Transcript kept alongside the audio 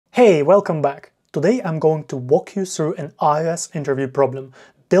Hey, welcome back! Today I'm going to walk you through an iOS interview problem,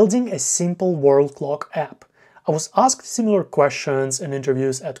 building a simple world clock app. I was asked similar questions in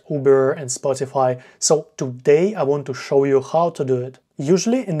interviews at Uber and Spotify, so today I want to show you how to do it.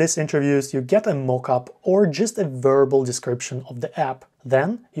 Usually in these interviews you get a mock-up or just a verbal description of the app.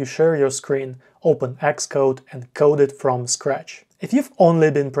 Then you share your screen, open Xcode and code it from scratch. If you've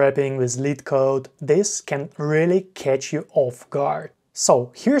only been prepping with lead code, this can really catch you off guard.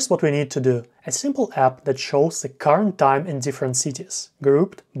 So here's what we need to do. A simple app that shows the current time in different cities,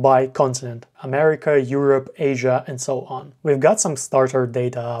 grouped by continent, America, Europe, Asia, and so on. We've got some starter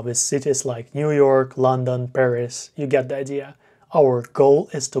data with cities like New York, London, Paris, you get the idea. Our goal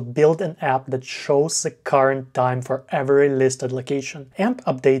is to build an app that shows the current time for every listed location and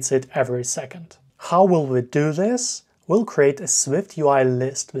updates it every second. How will we do this? We'll create a SwiftUI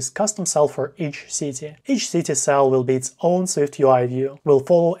list with custom cell for each city. Each city cell will be its own SwiftUI view. We'll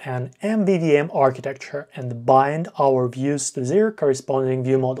follow an MVVM architecture and bind our views to their corresponding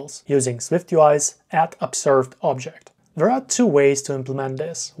view models using SwiftUI's addObservedObject. There are two ways to implement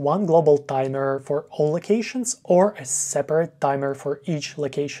this, one global timer for all locations or a separate timer for each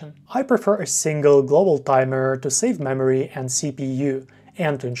location. I prefer a single global timer to save memory and CPU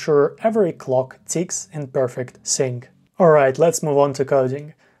and to ensure every clock ticks in perfect sync. Alright, let's move on to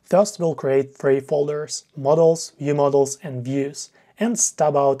coding. First we'll create three folders, models, view models, and views, and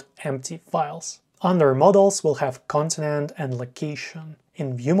stub out empty files. Under models we'll have continent and location.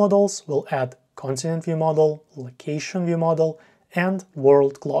 In view models we'll add continent view model, location view model, and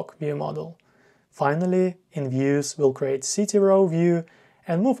world clock view model. Finally, in views we'll create city row view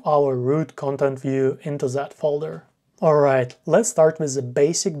and move our root content view into that folder. Alright, let's start with the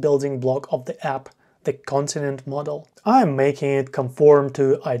basic building block of the app, the continent model. I'm making it conform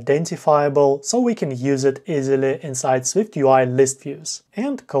to identifiable so we can use it easily inside SwiftUI list views,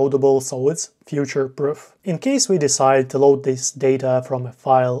 and codable so it's future-proof, in case we decide to load this data from a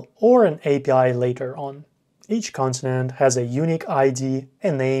file or an API later on. Each continent has a unique ID,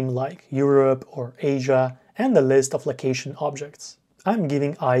 a name like Europe or Asia, and a list of location objects. I'm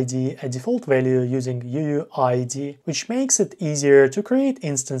giving ID a default value using UUID, which makes it easier to create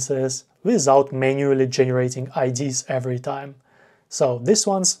instances without manually generating IDs every time. So this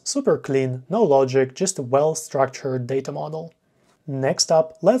one's super clean, no logic, just a well-structured data model. Next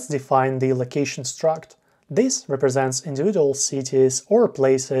up, let's define the location struct. This represents individual cities or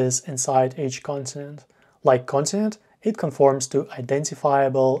places inside each continent. Like continent, it conforms to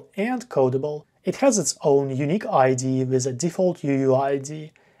identifiable and codable. It has its own unique ID with a default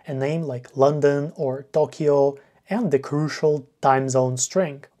UUID, a name like London or Tokyo, and the crucial time zone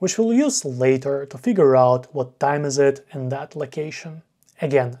string, which we'll use later to figure out what time is it in that location.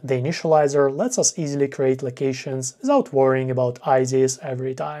 Again, the initializer lets us easily create locations without worrying about IDs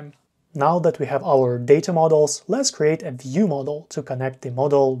every time. Now that we have our data models, let's create a view model to connect the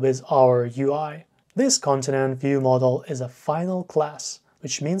model with our UI. This continent view model is a final class,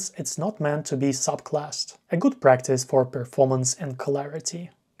 which means it's not meant to be subclassed, a good practice for performance and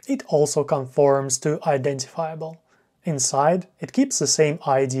clarity. It also conforms to identifiable. Inside, it keeps the same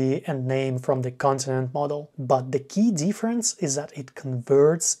ID and name from the continent model, but the key difference is that it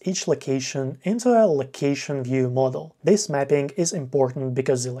converts each location into a location view model. This mapping is important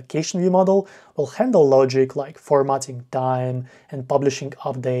because the location view model will handle logic like formatting time and publishing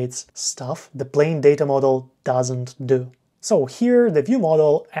updates, stuff the plain data model doesn't do. So here the view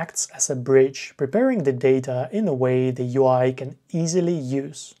model acts as a bridge, preparing the data in a way the UI can easily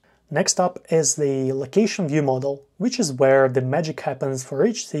use. Next up is the location view model, which is where the magic happens for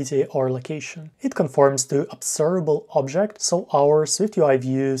each city or location. It conforms to observable object, so our SwiftUI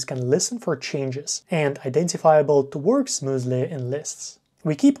views can listen for changes, and identifiable to work smoothly in lists.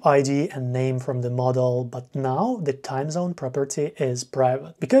 We keep ID and name from the model, but now the time zone property is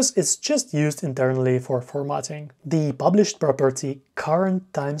private, because it's just used internally for formatting. The published property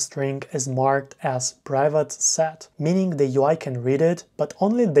current time string is marked as private set, meaning the UI can read it, but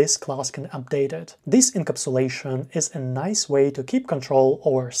only this class can update it. This encapsulation is a nice way to keep control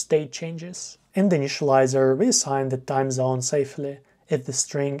over state changes. In the initializer, we assign the time zone safely. If the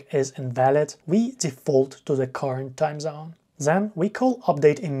string is invalid, we default to the current time zone. Then we call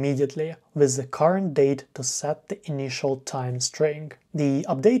update immediately with the current date to set the initial time string. The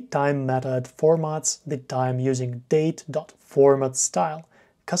update time method formats the time using date.formatStyle,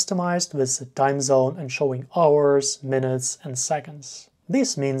 customized with the time zone and showing hours, minutes, and seconds.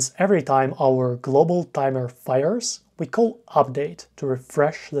 This means every time our global timer fires, we call update to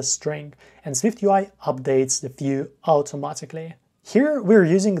refresh the string, and SwiftUI updates the view automatically. Here we're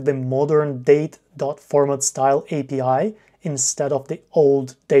using the modern date.formatStyle API instead of the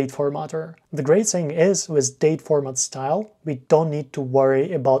old date formatter. The great thing is, with date format style, we don't need to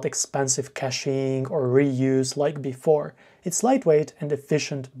worry about expensive caching or reuse like before. It's lightweight and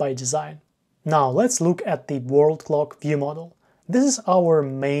efficient by design. Now let's look at the world clock view model. This is our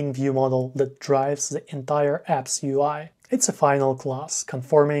main view model that drives the entire app's UI. It's a final class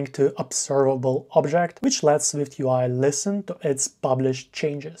conforming to observable object, which lets SwiftUI listen to its published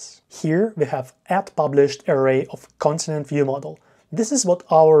changes. Here we have @published array of continent view model. This is what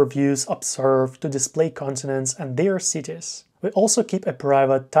our views observe to display continents and their cities. We also keep a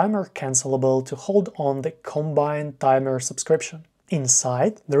private timer cancelable to hold on the Combine timer subscription.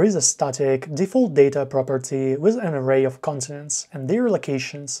 Inside, there is a static default data property with an array of continents and their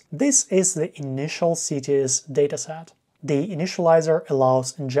locations. This is the initial cities dataset. The initializer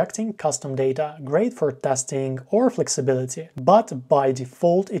allows injecting custom data, great for testing or flexibility, but by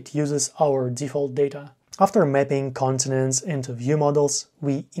default it uses our default data. After mapping continents into view models,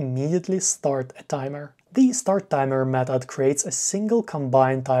 we immediately start a timer. The start timer method creates a single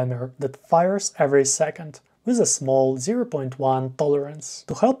combine timer that fires every second, with a small 0.1 tolerance,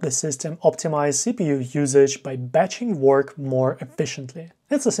 to help the system optimize CPU usage by batching work more efficiently.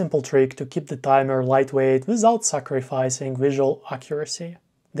 It's a simple trick to keep the timer lightweight without sacrificing visual accuracy.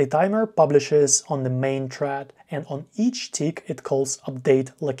 The timer publishes on the main thread, and on each tick it calls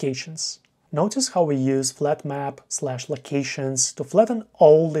update locations. Notice how we use flatmap/locations to flatten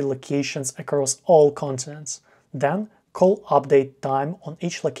all the locations across all continents. Then call update time on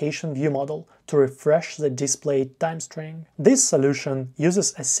each location view model to refresh the displayed time string. This solution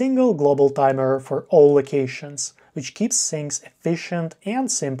uses a single global timer for all locations, which keeps things efficient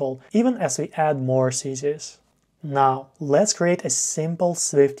and simple even as we add more cities. Now, let's create a simple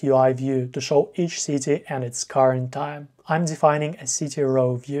SwiftUI view to show each city and its current time. I'm defining a city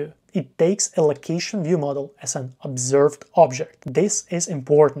row view. It takes a location view model as an observed object. This is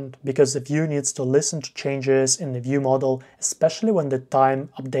important because the view needs to listen to changes in the view model, especially when the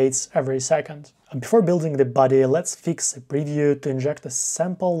time updates every second. Before building the body, let's fix the preview to inject a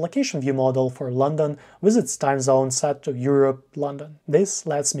sample location view model for London with its time zone set to Europe, London. This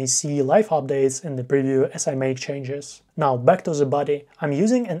lets me see live updates in the preview as I make changes. Now back to the body. I'm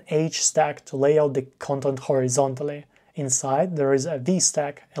using an H stack to lay out the content horizontally. Inside, there is a V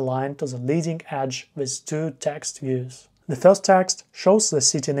stack aligned to the leading edge with two text views. The first text shows the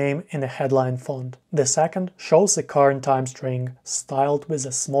city name in a headline font. The second shows the current time string, styled with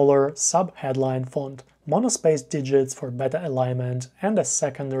a smaller sub-headline font, monospaced digits for better alignment, and a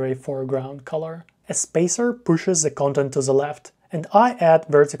secondary foreground color. A spacer pushes the content to the left, and I add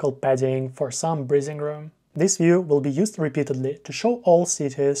vertical padding for some breathing room. This view will be used repeatedly to show all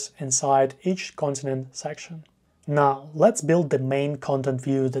cities inside each continent section. Now, let's build the main content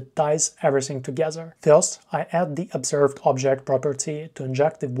view that ties everything together. First, I add the observed object property to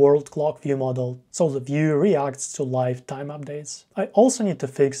inject the world clock view model, so the view reacts to live time updates. I also need to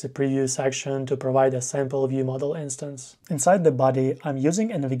fix the preview section to provide a sample view model instance. Inside the body, I'm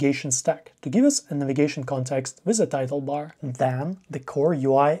using a navigation stack to give us a navigation context with a title bar. Then, the core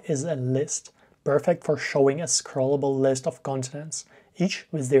UI is a list, perfect for showing a scrollable list of continents, each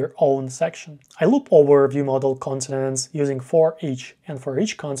with their own section. I loop over view model continents using for each, and for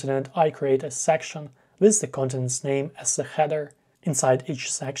each continent I create a section with the continent's name as the header. Inside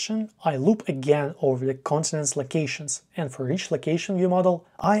each section, I loop again over the continent's locations, and for each location view model,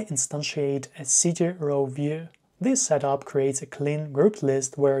 I instantiate a city row view. This setup creates a clean grouped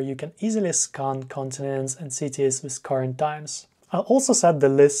list where you can easily scan continents and cities with current times. I'll also set the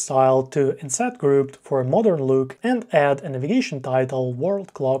list style to inset grouped for a modern look and add a navigation title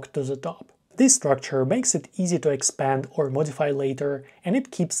world clock to the top. This structure makes it easy to expand or modify later, and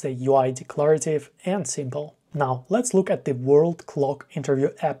it keeps the UI declarative and simple. Now let's look at the world clock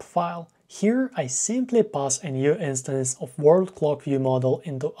interview app file. Here I simply pass a new instance of world clock view model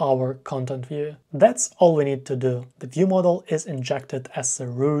into our content view. That's all we need to do. The view model is injected as the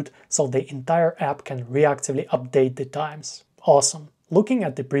root, so the entire app can reactively update the times. Awesome! Looking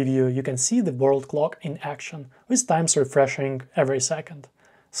at the preview, you can see the world clock in action, with times refreshing every second.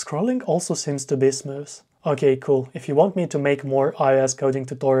 Scrolling also seems to be smooth. Okay, cool. If you want me to make more iOS coding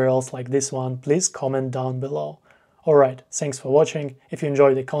tutorials like this one, please comment down below. Alright, thanks for watching. If you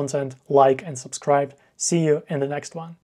enjoyed the content, like and subscribe. See you in the next one.